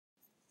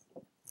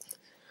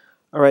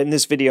Alright, in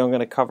this video I'm going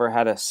to cover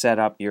how to set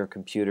up your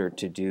computer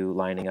to do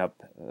lining up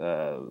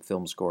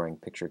film scoring,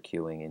 picture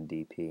queuing in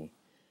DP.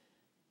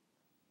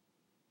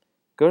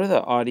 Go to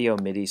the audio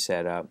MIDI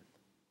setup.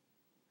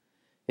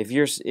 If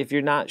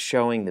you're not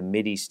showing the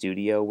MIDI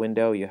Studio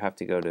window, you have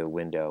to go to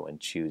Window and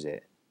choose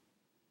it.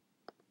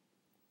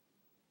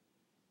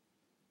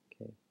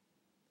 Okay.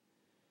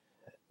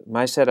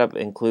 My setup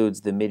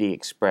includes the MIDI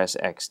Express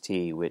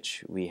XT,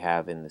 which we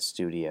have in the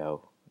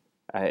studio.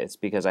 It's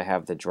because I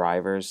have the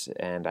drivers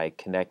and I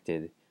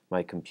connected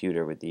my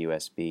computer with the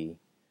USB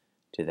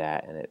to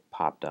that and it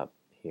popped up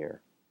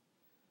here.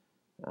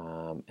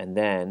 And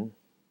then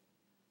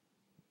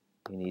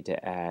you need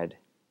to add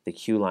the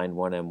Q-Line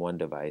 1M1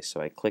 device.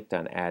 So I clicked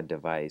on Add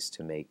Device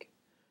to make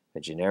a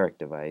generic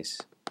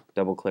device.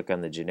 Double click on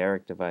the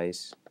generic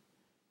device,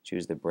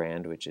 choose the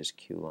brand, which is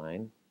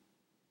Q-Line.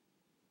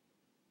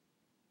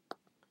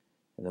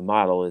 And the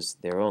model is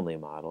their only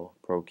model,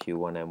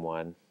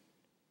 ProQ1M1.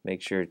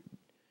 Make sure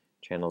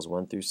channels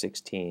 1 through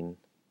 16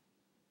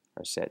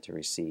 are set to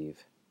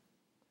receive.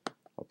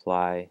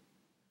 Apply,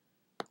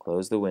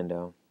 close the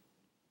window.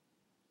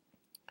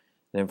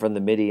 Then from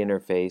the MIDI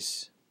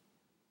interface,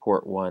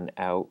 port 1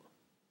 out,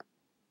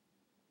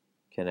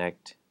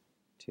 connect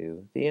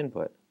to the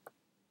input.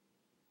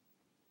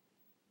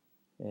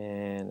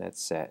 And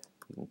that's set.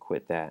 You can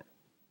quit that.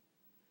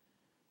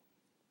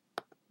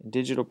 In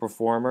Digital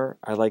Performer,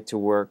 I like to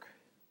work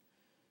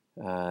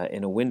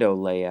in a window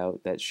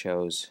layout that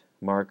shows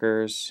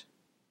markers,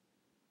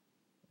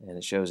 and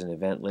it shows an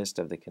event list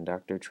of the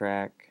conductor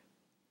track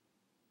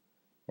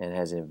and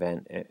has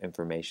event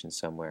information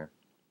somewhere.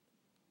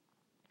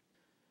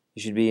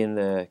 You should be in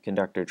the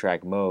conductor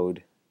track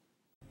mode.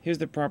 Here's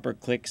the proper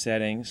click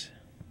settings.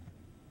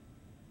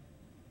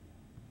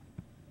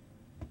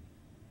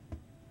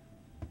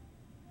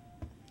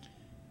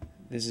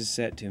 This is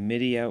set to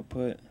MIDI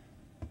output.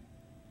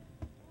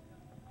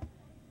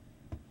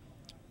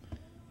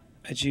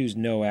 I choose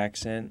no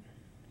accent.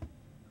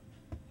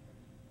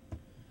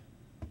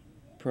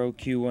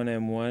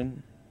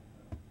 ProQ1M1,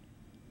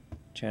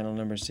 channel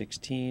number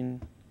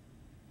 16,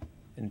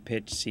 and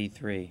pitch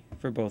C3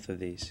 for both of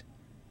these.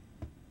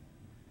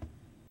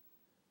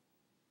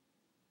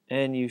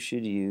 And you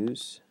should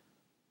use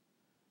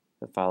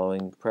the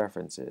following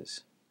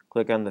preferences.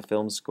 Click on the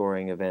film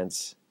scoring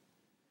events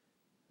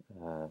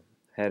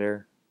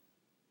header.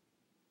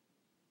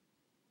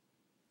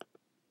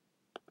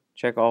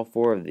 Check all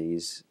 4 of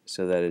these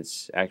so that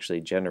it's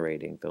actually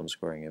generating film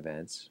scoring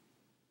events.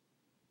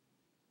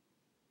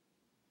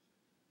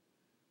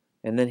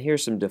 And then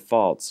here's some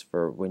defaults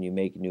for when you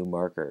make new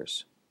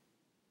markers.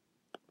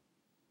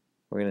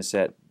 We're going to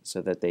set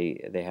so that they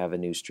have a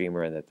new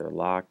streamer and that they're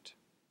locked.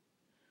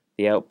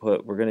 The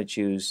output, we're going to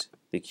choose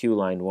the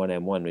Q-Line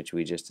 1M1, which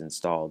we just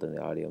installed in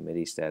the audio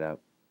MIDI setup.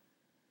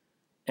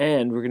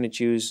 And we're going to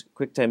choose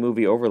QuickTime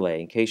Movie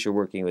Overlay. In case you're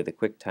working with a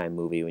QuickTime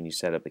Movie when you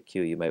set up a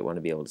queue, you might want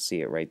to be able to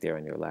see it right there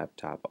on your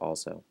laptop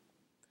also.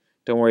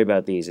 Don't worry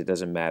about these. It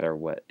doesn't matter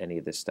what any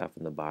of this stuff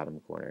in the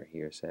bottom corner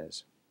here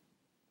says.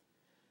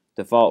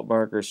 Default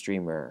marker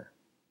streamer.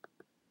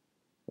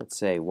 Let's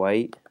say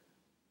white,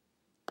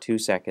 2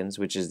 seconds,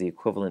 which is the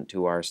equivalent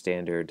to our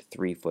standard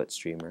 3-foot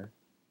streamer.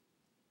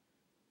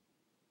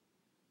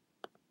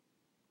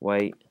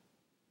 White,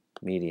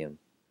 medium.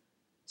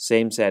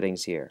 Same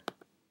settings here.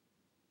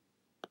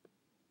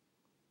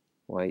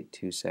 White,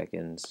 2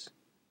 seconds.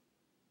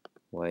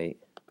 White,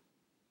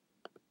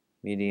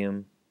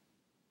 medium.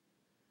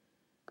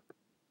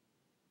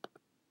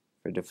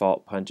 For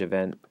default punch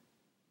event,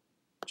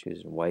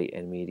 choose white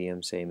and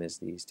medium, same as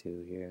these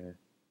two here.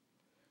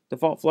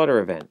 Default flutter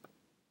event.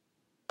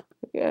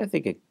 Yeah, I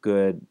think a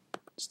good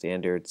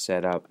standard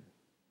setup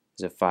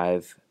is a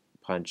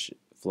 5-punch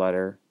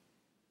flutter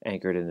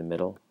anchored in the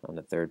middle on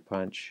the 3rd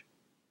punch.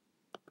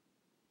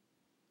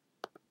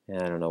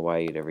 And I don't know why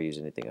you'd ever use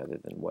anything other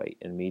than white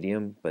and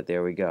medium, but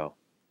there we go.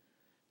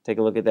 Take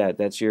a look at that.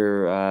 That's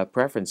your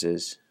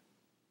preferences.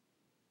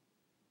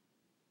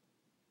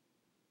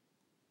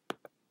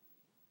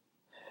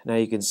 Now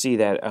you can see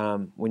that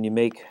when you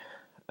make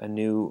a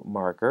new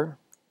marker,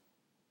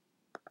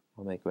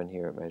 I'll make one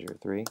here at measure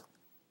 3,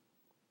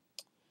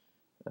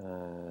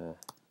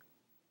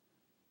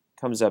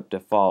 comes up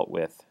default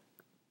with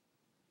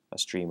a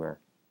streamer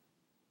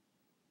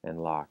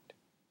and locked,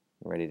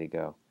 ready to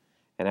go.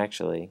 And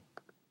actually,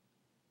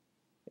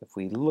 if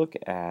we look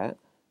at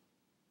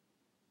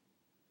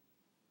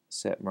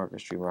set marker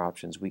streamer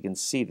options, we can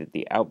see that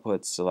the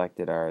outputs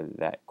selected are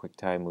that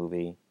QuickTime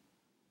Movie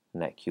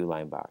and that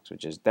Q-Line box,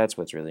 that's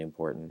what's really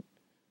important.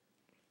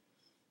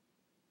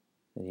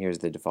 And here's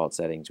the default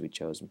settings we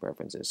chose and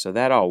preferences. So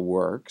that all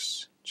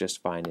works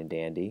just fine and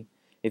dandy.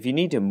 If you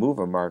need to move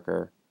a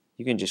marker,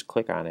 you can just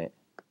click on it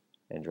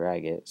and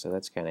drag it, so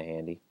that's kind of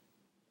handy.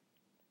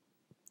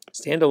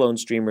 Standalone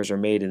streamers are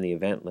made in the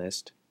event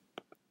list.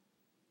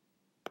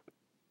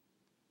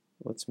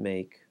 Let's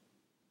make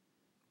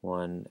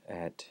one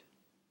at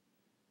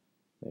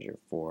measure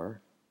 4.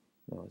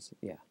 No,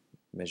 yeah,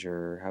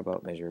 how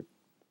about measure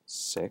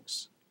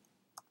 6?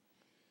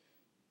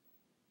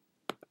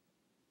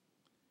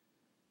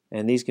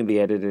 And these can be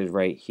edited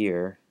right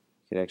here.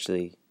 You could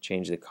actually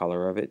change the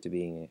color of it to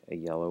being a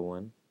yellow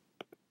one.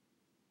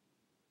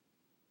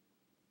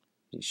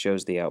 It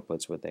shows the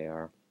outputs what they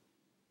are.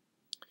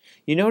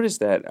 You notice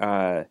that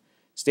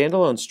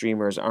standalone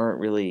streamers aren't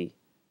really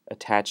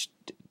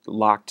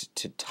locked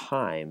to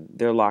time.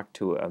 They're locked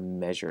to a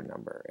measure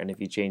number. And if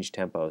you change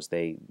tempos,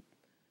 they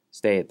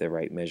stay at the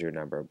right measure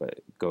number but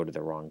go to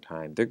the wrong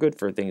time. They're good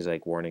for things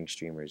like warning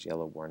streamers,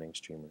 yellow warning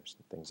streamers,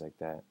 and things like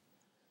that.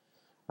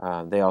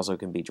 They also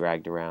can be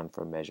dragged around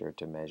from measure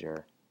to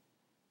measure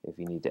if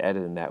you need to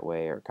edit them that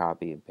way, or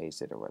copy and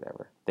paste it or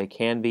whatever. They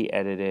can be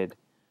edited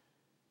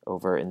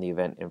over in the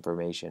event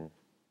information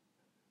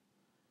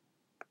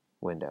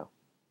window.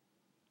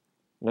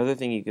 Another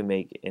thing you can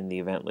make in the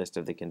event list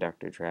of the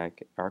conductor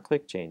track are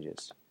click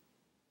changes.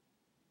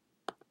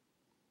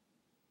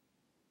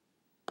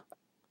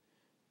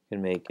 You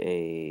can make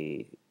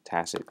a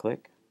tacit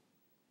click,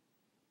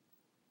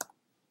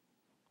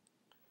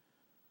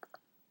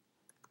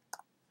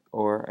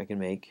 or I can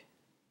make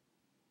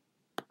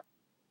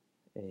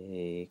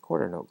a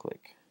quarter note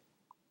click.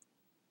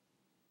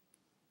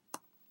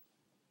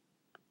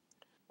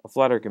 A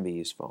flutter can be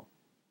useful.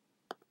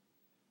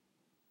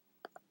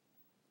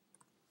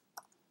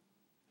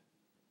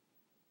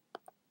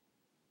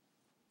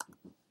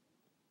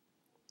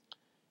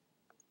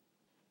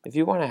 If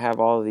you want to have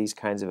all of these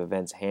kinds of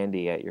events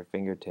handy at your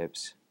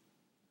fingertips,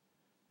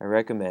 I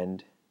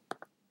recommend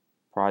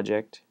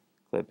Project,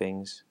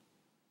 Clippings,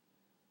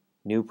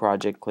 New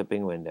Project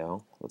Clipping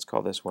Window. Let's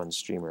call this one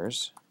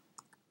Streamers.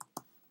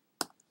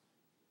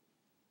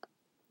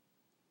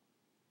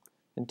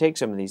 And take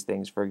some of these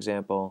things. For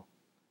example,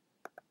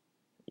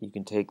 you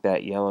can take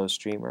that yellow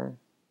streamer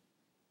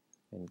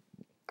and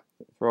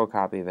throw a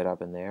copy of it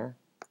up in there.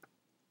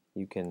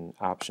 You can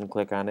option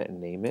click on it and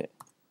name it.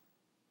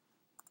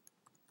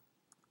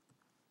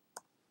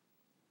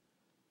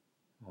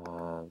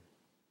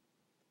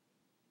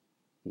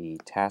 The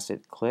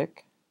tacit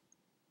click.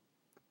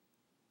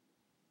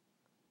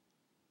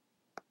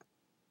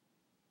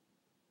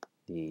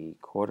 The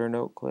quarter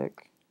note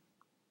click.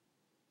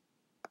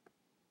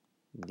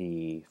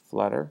 The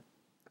flutter.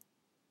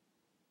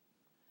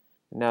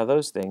 Now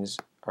those things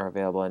are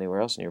available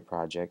anywhere else in your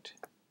project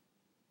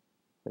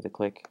with a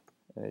click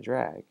and a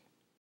drag.